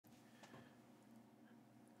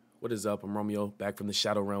What is up? I'm Romeo, back from the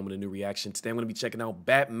Shadow Realm with a new reaction. Today I'm going to be checking out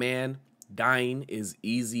Batman Dying is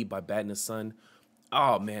Easy by Bat and the Sun.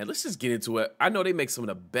 Oh man, let's just get into it. I know they make some of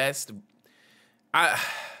the best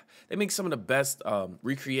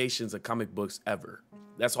recreations of comic books ever.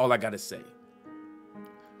 That's all I got to say.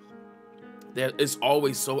 It's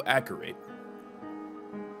always so accurate.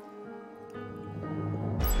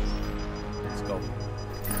 Let's go.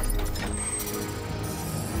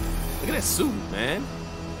 Look at that suit, man.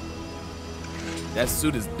 That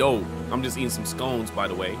suit is dope. I'm just eating some scones, by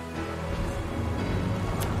the way.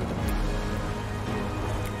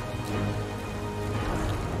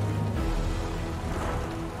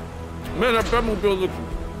 Man, that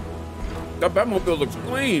Batmobile looks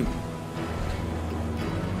clean.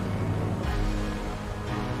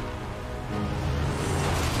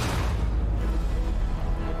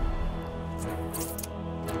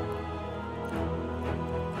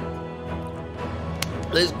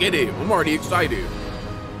 Let's get it. I'm already excited.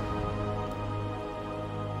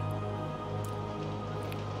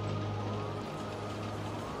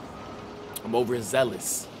 I'm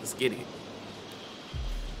overzealous. Let's get it.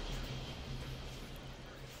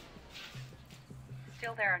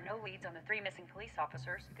 Still, there are no leads on the 3 missing police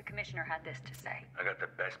officers. The commissioner had this to say. I got the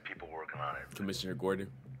best people working on it. Commissioner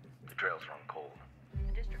Gordon. The trails run cold.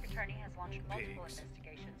 The district attorney has launched multiple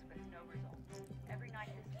investigations with no results. Every night,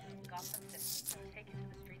 citizens of Gotham City are taken to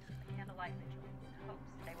the streets with a candlelight vigil in hopes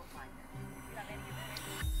they will find them. You have any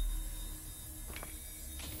information?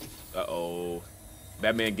 Uh-oh.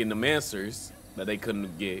 Batman getting them answers that they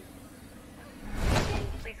couldn't get.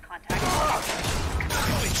 Please contact.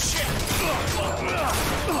 Holy shit!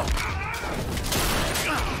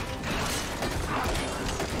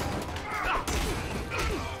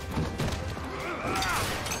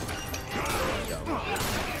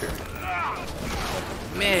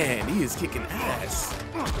 Man, he is kicking ass.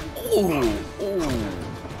 Ooh, ooh.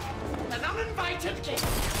 An uninvited guest.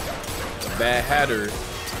 The Bad Hatter.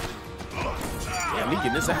 Damn, he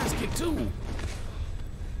getting his ass kicked too.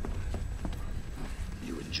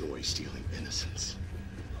 You enjoy stealing innocence.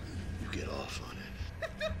 You get off on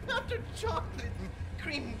it. After chocolate and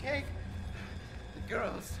cream cake. The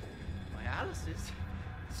girls, my Alice's,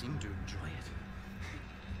 seem to enjoy it.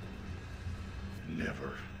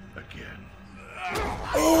 Never again.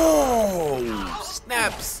 Oh,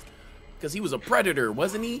 snaps. Because he was a predator,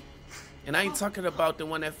 wasn't he? And I ain't talking about the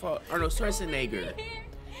one that fought Arnold Schwarzenegger.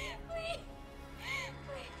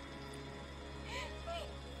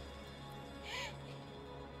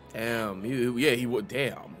 Damn, he was.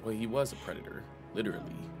 Damn, well, he was a predator,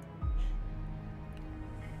 literally.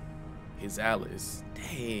 His Alice,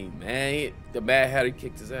 dang man, the Mad Hatter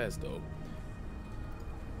kicked his ass though.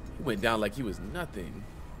 He went down like he was nothing.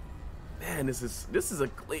 Man, this is a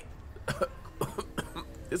clean.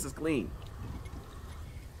 This is clean.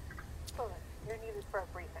 Bullet, you're needed for a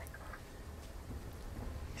briefing.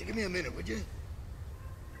 Hey, give me a minute, would you?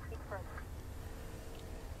 Speak further.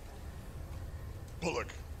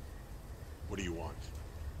 Bullock, what do you want?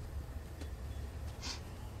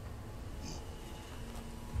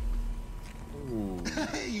 Ooh.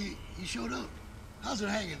 Hey, you showed up. How's it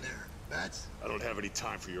hanging there, Bats? I don't have any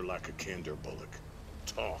time for your lack of candor, Bullock.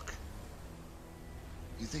 Talk.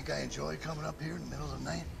 You think I enjoy coming up here in the middle of the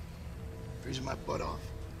night? Freezing my butt off?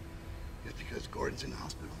 Just because Gordon's in the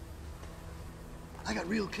hospital? I got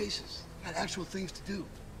real cases. I got actual things to do.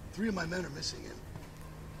 3 of my men are missing, and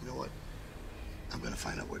you know what? I'm gonna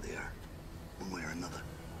find out where they are, one way or another.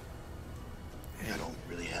 I don't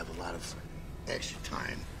really have a lot of extra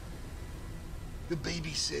time to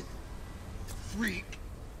babysit a freak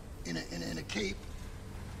in a cape,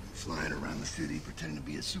 flying around the city pretending to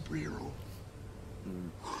be a superhero.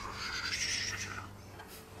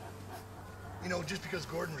 You know, just because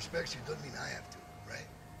Gordon respects you doesn't mean I have to, right?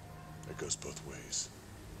 That goes both ways.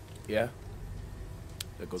 Yeah,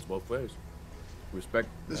 that goes both ways. Respect.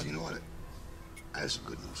 Listen, you know what? I have some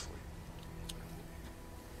good news for you.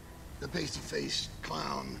 The pasty-faced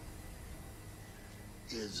clown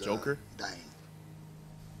is Joker dying.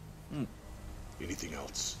 Anything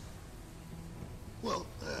else? Well,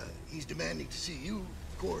 he's demanding to see you,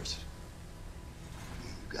 of course.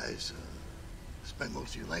 You guys spent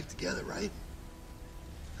most of your life together, right?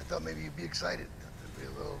 I thought maybe you'd be excited. There'd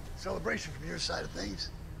be a little celebration from your side of things.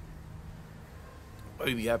 Oh,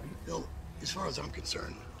 he'd be happy. You know, as far as I'm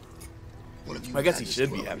concerned, one of you. I guess he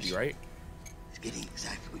should be happy, right? He's getting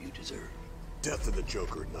exactly what you deserve. Death of the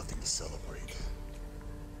Joker, nothing to celebrate.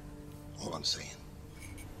 All I'm saying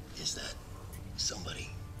is that somebody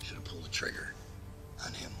should have pulled the trigger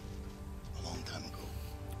on him a long time ago.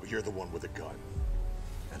 Well, you're the one with a gun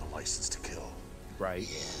and a license to kill. Right.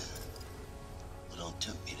 But don't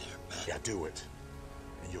tempt me there, Bat. Yeah, do it.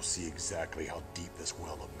 And you'll see exactly how deep this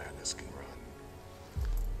well of madness can run.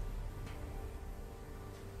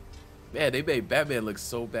 Man, they made Batman look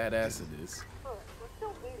so badass in this. We're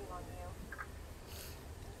still waiting on you.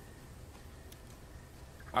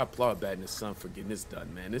 I applaud Bat and his son for getting this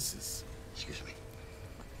done, man. Excuse me.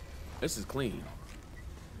 This is clean.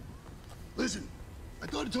 Listen, I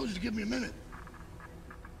thought I told you to give me a minute.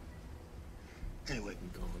 Anyway,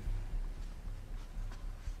 I'm going.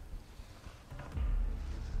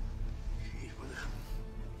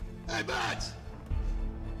 hey, Bats!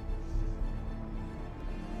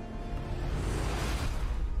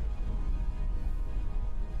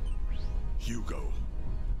 Hugo,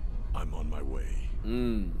 I'm on my way.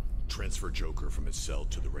 Transfer Joker from his cell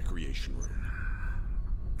to the recreation room.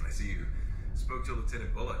 I see you spoke to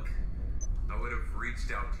Lieutenant Bullock. I would have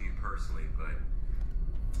reached out to you personally,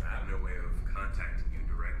 but I have no way of contacting you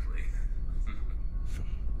directly.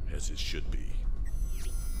 As it should be.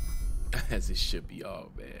 As it should be.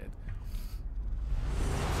 Oh, man.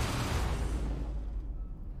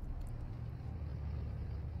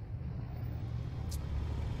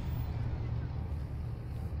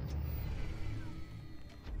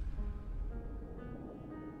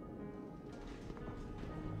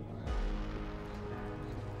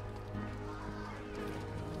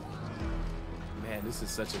 Man, this is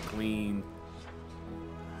such a clean,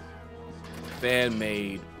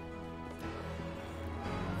 fan-made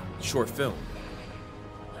short film.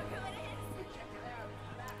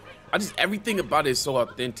 Everything about it is so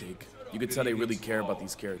authentic. You can tell they really care about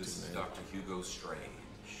these characters, This is man. Dr. Hugo Strange.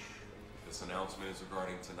 This announcement is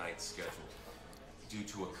regarding tonight's schedule. Due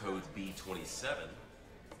to a code B27,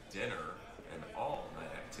 dinner and all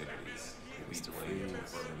night activities will be delayed until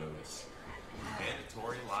further notice.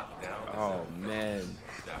 Mandatory lockdown. is Oh, in effect. man.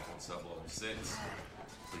 Staff on sub-level 6,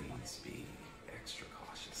 please be extra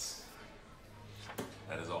cautious.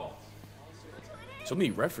 That is all. So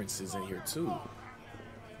many references in here, too.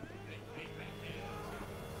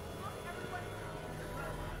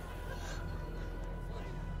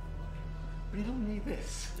 Riddle me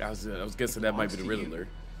this. I was guessing that might be the belongs to you. Riddler.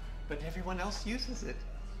 But everyone else uses it.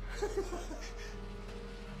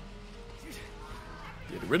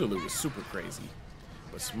 Yeah, the Riddler was super crazy,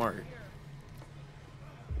 but smart.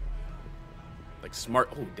 Like smart.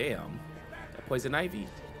 Oh, damn. That poison ivy.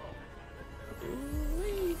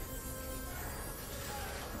 Ooh-wee.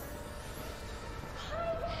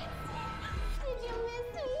 Did you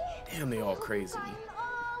miss me? Damn, they all crazy. Gotten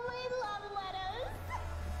all my love letters.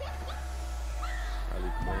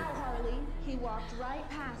 Harley Quinn. Harley, he walked right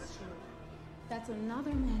past you. That's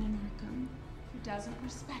another man in Arkham who doesn't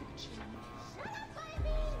respect you.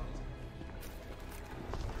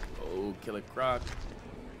 Oh, Killer Croc.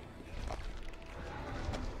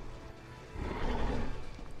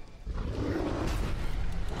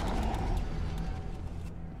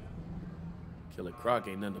 Killer Croc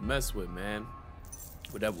ain't nothing to mess with, man.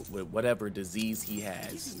 Whatever disease he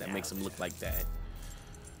has that makes him look like that.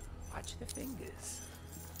 Watch the fingers.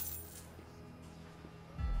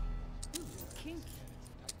 Ooh, kinky.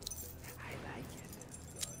 I like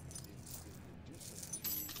it.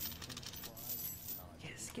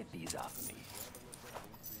 Yes, get these off me.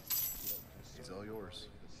 It's all yours.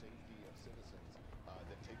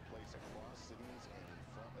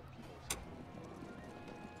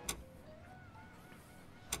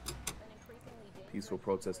 Peaceful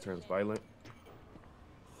protest turns violent.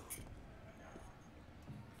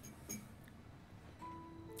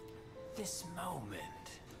 This moment.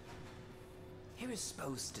 It was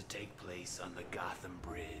supposed to take place on the Gotham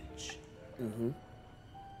Bridge.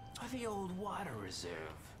 Or the old water reserve.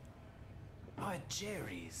 Or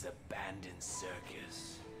Jerry's abandoned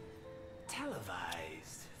circus.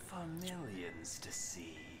 Televised for millions to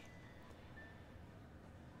see.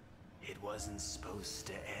 It wasn't supposed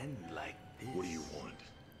to end like this. What do you want?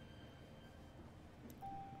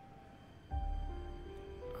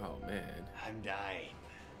 Oh man, I'm dying.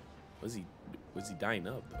 was he dying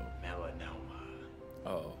of though? Melanoma.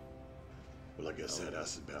 Oh, Well, I guess that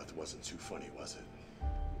acid bath wasn't too funny, was it?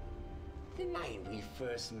 The night we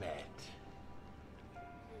first met.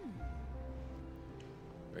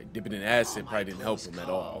 right. Dipping in acid All probably my didn't help close him at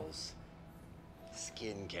all. calls.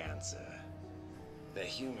 Skin cancer. The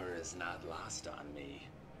humor is not lost on me.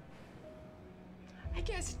 I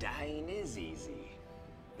guess dying is easy.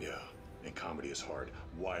 Yeah, and comedy is hard.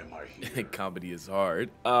 Why am I here? Comedy is hard.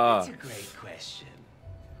 That's a great question.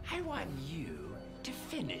 I want you to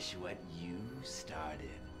finish what you started.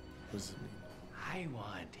 What does it mean? I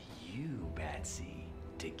want you, Batsy,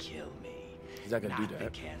 to kill me. He's not gonna do the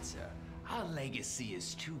that. cancer. Our legacy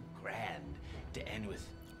is too grand to end with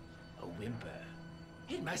a whimper.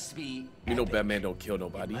 It must be You know epic. Batman don't kill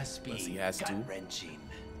nobody It must be unless he has to. gut-wrenching.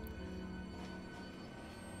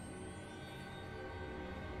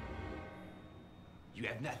 You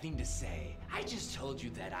have nothing to say. I just told you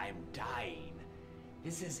that I'm dying.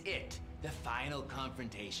 This is it. The final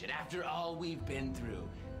confrontation. After all we've been through.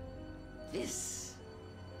 This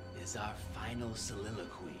is our final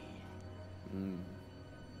soliloquy.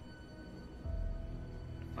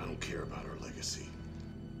 I don't care about our legacy.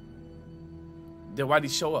 Then why'd he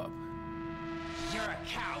show up? You're a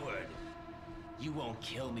coward. You won't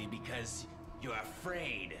kill me because you're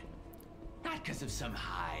afraid. Not because of some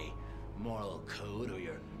high moral code or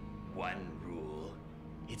your one rule.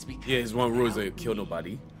 It's because Yeah, his one rule is without to kill me,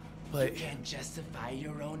 nobody. you But can't justify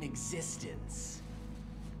your own existence.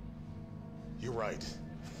 You're right.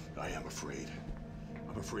 I am afraid.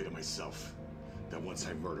 I'm afraid of myself. That once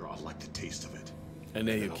I murder, I'll like the taste of it. and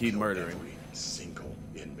then he'll I'll keep kill murdering. every single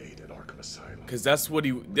inmate at Arkham Asylum. Cause that's what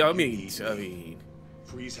he. I mean,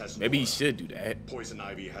 Freeze has maybe he Nora. should do that. Poison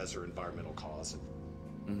Ivy has her environmental cause.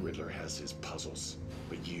 Riddler has his puzzles.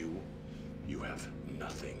 But you have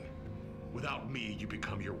nothing. Without me, you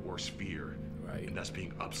become your worst fear. Right. And that's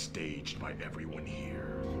being upstaged by everyone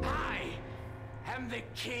here. I am the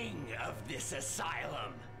king of this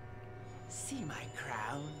asylum. See my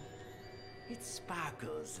crown? It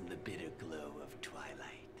sparkles in the bitter glow of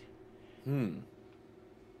twilight.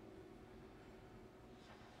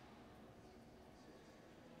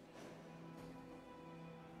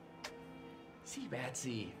 See,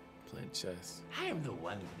 Batsy, Playing chess. I am the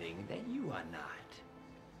one thing that you are not.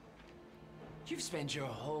 You've spent your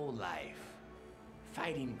whole life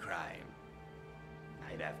fighting crime,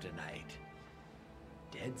 night after night.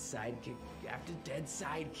 Dead sidekick after dead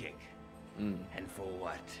sidekick. And for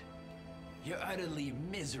what? You're utterly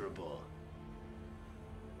miserable.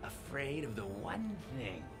 Afraid of the one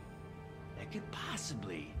thing that could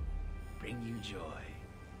possibly bring you joy.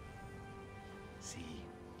 See,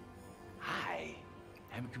 I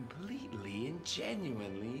am completely and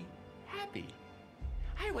genuinely happy.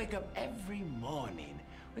 I wake up every morning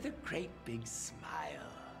with a great big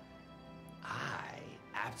smile. I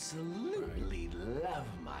absolutely love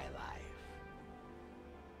my life.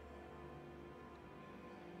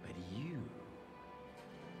 But you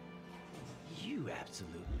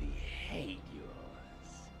absolutely hate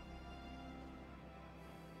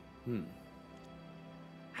yours.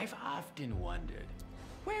 I've often wondered,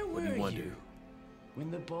 where were you when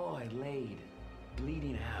the boy laid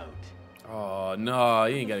bleeding out? Oh no,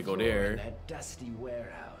 you ain't gotta go floor in there. that dusty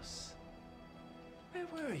warehouse. Where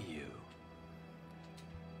were you?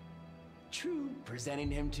 True, presenting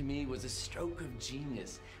him to me was a stroke of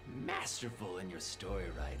genius, masterful in your story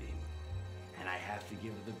writing. And I have to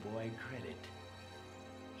give the boy credit.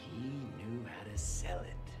 He knew how to sell it.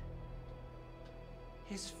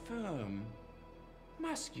 His firm,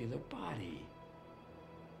 muscular body,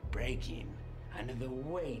 breaking under the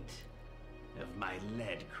weight of my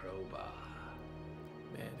lead crowbar.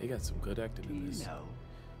 Man, they got some good acting Do in you this. know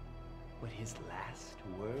what his last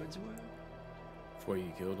words were? Before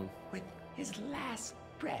you killed him. With his last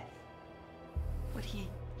breath, what he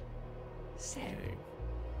said. Dang.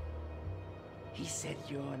 He said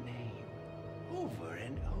your name over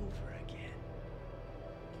and over again.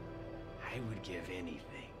 I would give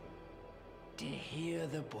anything to hear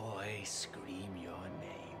the boy scream your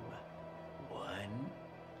name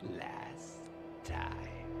one last time.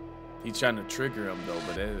 He's trying to trigger him though,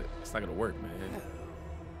 but it's not gonna work, man.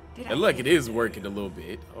 Did And look, it is working a little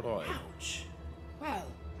bit. Hold on. Ouch. Well,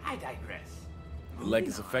 I digress. Like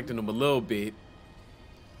it's affecting him a little bit.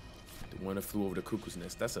 The one that flew over the cuckoo's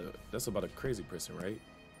nest. That's about a crazy person, right?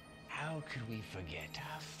 How could we forget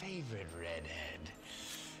our favorite redhead?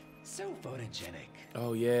 So photogenic.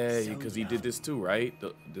 Oh yeah, So because he did young. this too, right?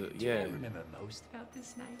 Do Yeah, you remember most about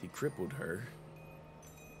this night? he crippled her.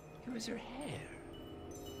 It was her hair.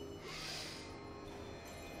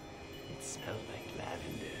 It smelled like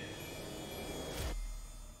lavender.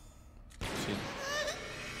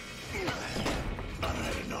 She, I've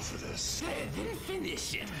had enough of this. Then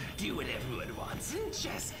finish it. Do what everyone wants and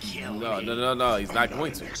just kill no, me. no, he's not I'm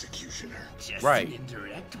going an to. executioner. Just Right. an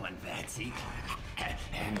indirect one, Batsy.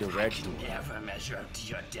 Indirect I can one. never measure up to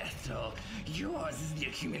your death toll. Yours is the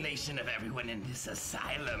accumulation of everyone in this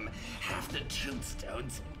asylum. Half the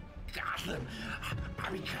tombstones in Gotham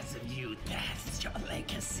are because of you. That's your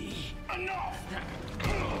legacy. Enough!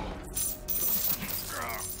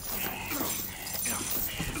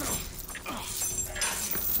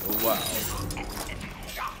 Oh wow.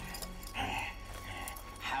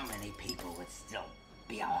 How many people would still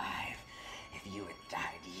be alive If you had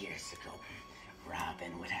died years ago,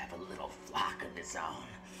 Robin would have a little flock of his own.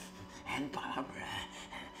 And Barbara,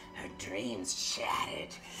 her dreams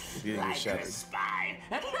shattered. Like her spine.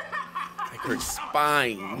 Like her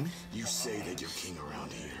spine. You say that you're king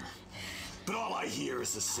around here, but all I hear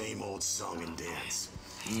is the same old song and dance.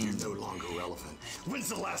 You're no longer relevant. When's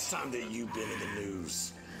the last time that you've been in the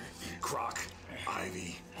news? Croc,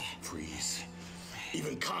 Ivy, Freeze,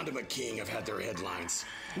 even Condiment King have had their headlines.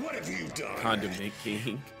 What have you done? Condiment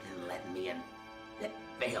King. Let me in.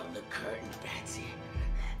 Veil the curtain, Patsy.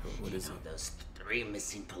 What is it? Those 3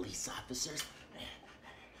 missing police officers?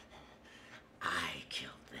 I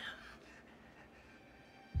killed them.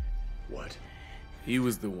 What? He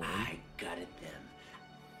was the one. I gutted them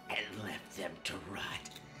and left them to rot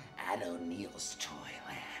at O'Neill's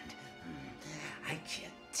Toyland. I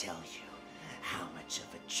can't tell you how much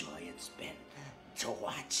of a joy it's been to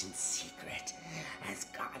watch in secret as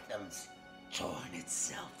Gotham's torn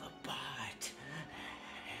itself apart.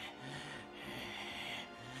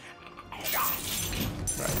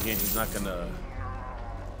 Right, again, he's not gonna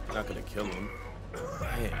kill him.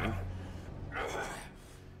 Dang.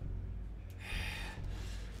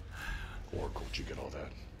 Oracle, did you get all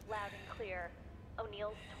that? Loud and clear.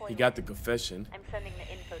 O'Neill's toilet. He got the confession. I'm sending the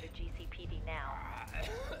info to GCPD now.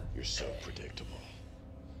 You're so predictable.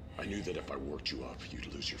 I knew that if I worked you up,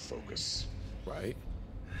 you'd lose your focus. Right.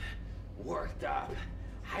 Worked up.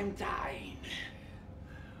 I'm dying.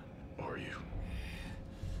 Are you?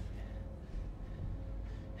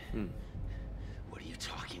 What are you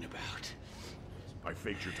talking about? I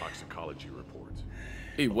faked your toxicology report.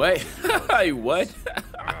 Hey, what? Hey, what?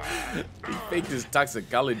 He faked his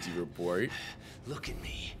toxicology report. Look at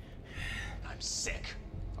me. I'm sick.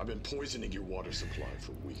 I've been poisoning your water supply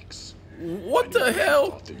for weeks. What the hell? I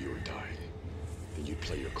thought that you were dying. Then you'd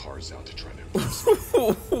play your cards out to try to impress me.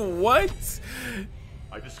 What?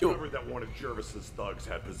 I discovered that one of Jervis's thugs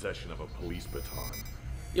had possession of a police baton.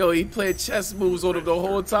 Yo, he played chess moves on him the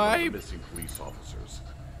whole time. Missing police officers.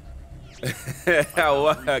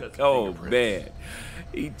 Oh man,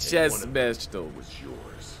 he chess matched him. Was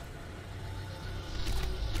yours.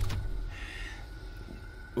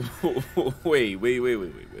 Wait.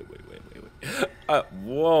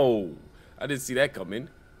 Whoa, I didn't see that coming.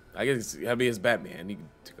 I guess it's Batman. He,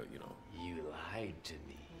 you know. You lied to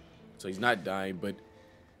me. So he's not dying, but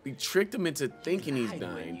we tricked him into thinking he's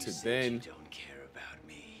dying. To then. You don't care about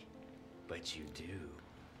me, but you do.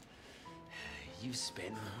 You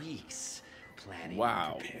spent weeks planning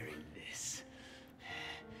and preparing this,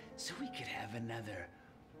 so we could have another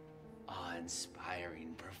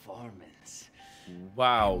awe-inspiring performance.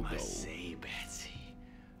 Wow, I must say, Betsy,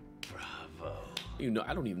 bravo. You know,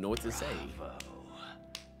 I don't even know what to say.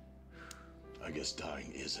 I guess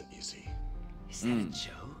dying isn't easy. Is that a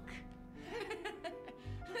joke?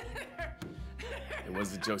 It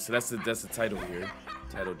was a joke. So that's the title here,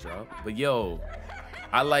 title drop. But yo,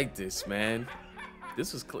 I like this, man.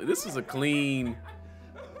 This was a clean,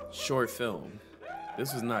 short film.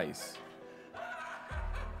 This was nice.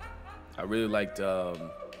 I really liked the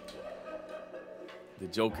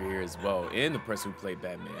Joker here as well, and the person who played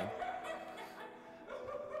Batman.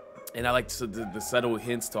 And I liked the subtle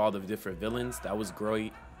hints to all the different villains. That was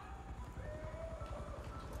great.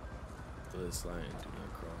 This line, do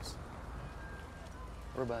not cross.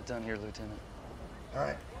 We're about done here, Lieutenant. All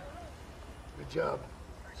right. Good job.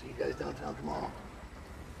 See you guys downtown tomorrow.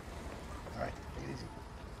 All right, take it easy.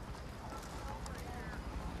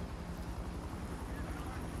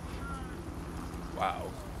 Wow.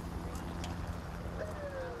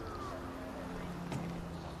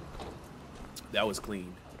 That was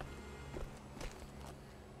clean.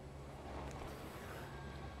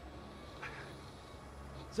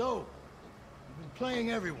 So, you've been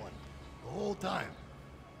playing everyone the whole time,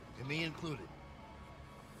 and me included.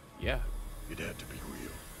 Yeah. It had to be real. You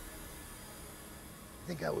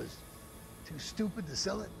think I was too stupid to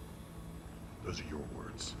sell it? Those are your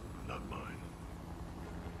words, not mine.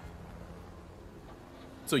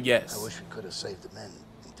 So yes. I wish we could have saved the men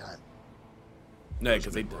in time. No,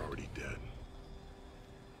 because they were already dead.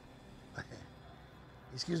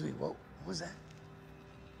 Excuse me, what was that?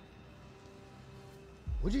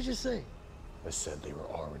 What'd you just say? I said they were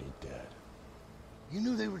already dead. You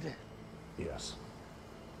knew they were dead? Yes.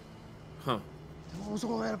 Huh. Then what was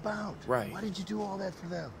all that about? Right. Why did you do all that for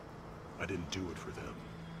them? I didn't do it for them.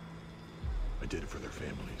 I did it for their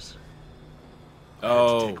families. Oh.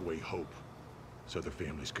 I had to take away hope so their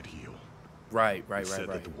families could heal. Right. I said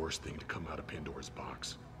that the worst thing to come out of Pandora's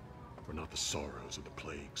box were not the sorrows or the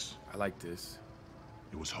plagues. I like this.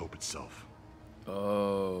 It was hope itself.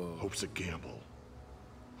 Oh. Hope's a gamble.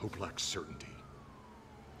 Hope lacks certainty.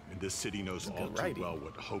 And this city knows That's all good too writing. well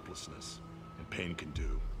what hopelessness and pain can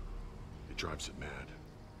do. It drives it mad.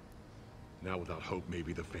 Now without hope,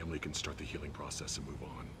 maybe the family can start the healing process and move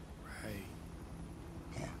on. Right.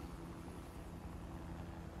 Yeah.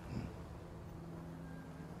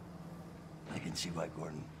 I can see why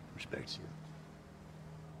Gordon respects you.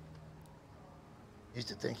 Used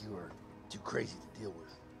to think you were too crazy to deal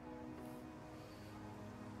with.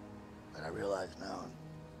 But I realize now,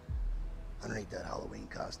 underneath that Halloween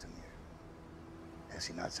costume, you're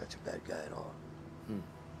actually not such a bad guy at all.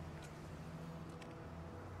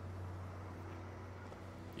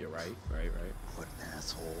 You're right. What an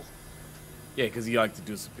asshole. Yeah, because you like to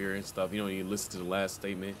do superior and stuff. You know, you listen to the last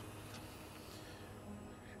statement.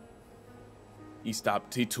 He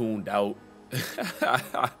tuned out.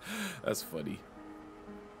 That's funny.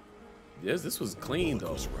 Yes, this was clean,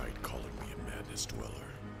 though. Was right calling me a madness dweller.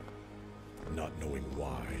 Not knowing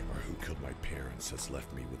why or who killed my parents has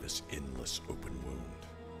left me with this endless open wound.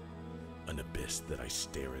 An abyss that I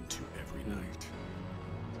stare into every night.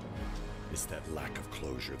 It's that lack of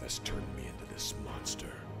closure that's turned me into this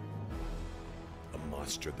monster. A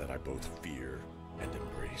monster that I both fear and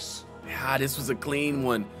embrace. Ah, this was a clean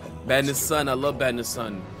one. Bad in the Sun. I love Bad in the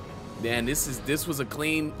Sun. Man, this was a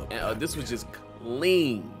clean. This was just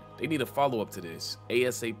clean. They need a follow up to this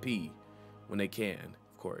ASAP when they can,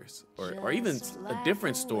 of course, or even a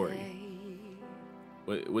different story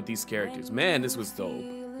with these characters. Man, this was dope.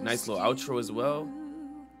 Nice little outro as well.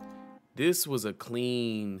 This was a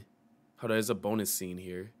clean. Hold on, there's a bonus scene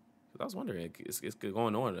here. I was wondering, it's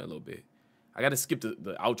going on a little bit. I gotta skip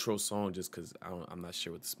the outro song just because I'm not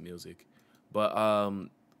sure with this music. But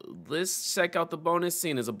let's check out the bonus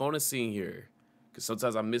scene. There's a bonus scene here. Because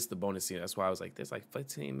sometimes I miss the bonus scene. That's why I was like, there's like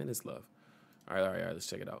 15 minutes left. All right, let's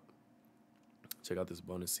check it out. Check out this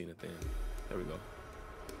bonus scene at the end. There we go.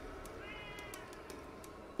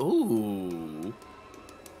 Ooh.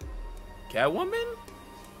 Catwoman?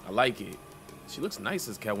 I like it. She looks nice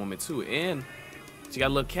as Catwoman too. And she got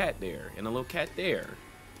a little cat there and a little cat there.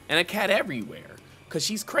 And a cat everywhere. Because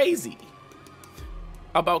she's crazy.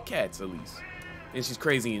 About cats, at least. And she's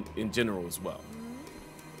crazy in general as well.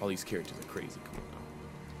 All these characters are crazy. Come on now.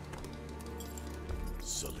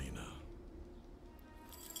 Selena.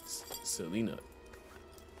 Selena.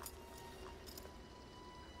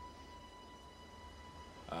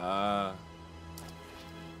 Meow.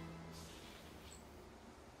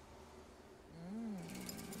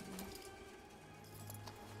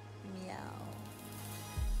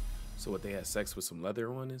 So what, they had sex with some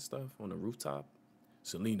leather on and stuff on the rooftop?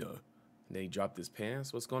 Selena. And then he dropped his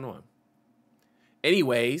pants? What's going on?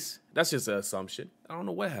 Anyways, that's just an assumption. I don't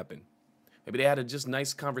know what happened. Maybe they had a just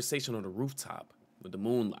nice conversation on the rooftop with the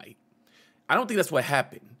moonlight. I don't think that's what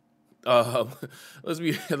happened. Let's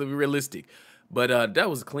be realistic. But that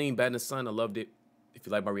was clean, Bad in the Sun. I loved it. If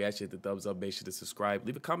you like my reaction, hit the thumbs up. Make sure to subscribe.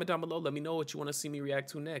 Leave a comment down below. Let me know what you want to see me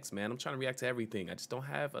react to next, man. I'm trying to react to everything. I just don't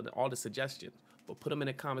have all the suggestions. But put them in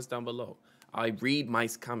the comments down below. I read my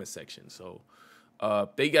comment section. So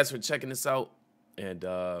thank you guys for checking this out. And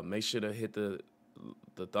make sure to hit the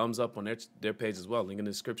thumbs up on their page as well. Link in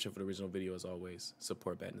the description for the original video as always.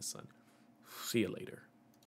 Support Bad in the Sun. See you later.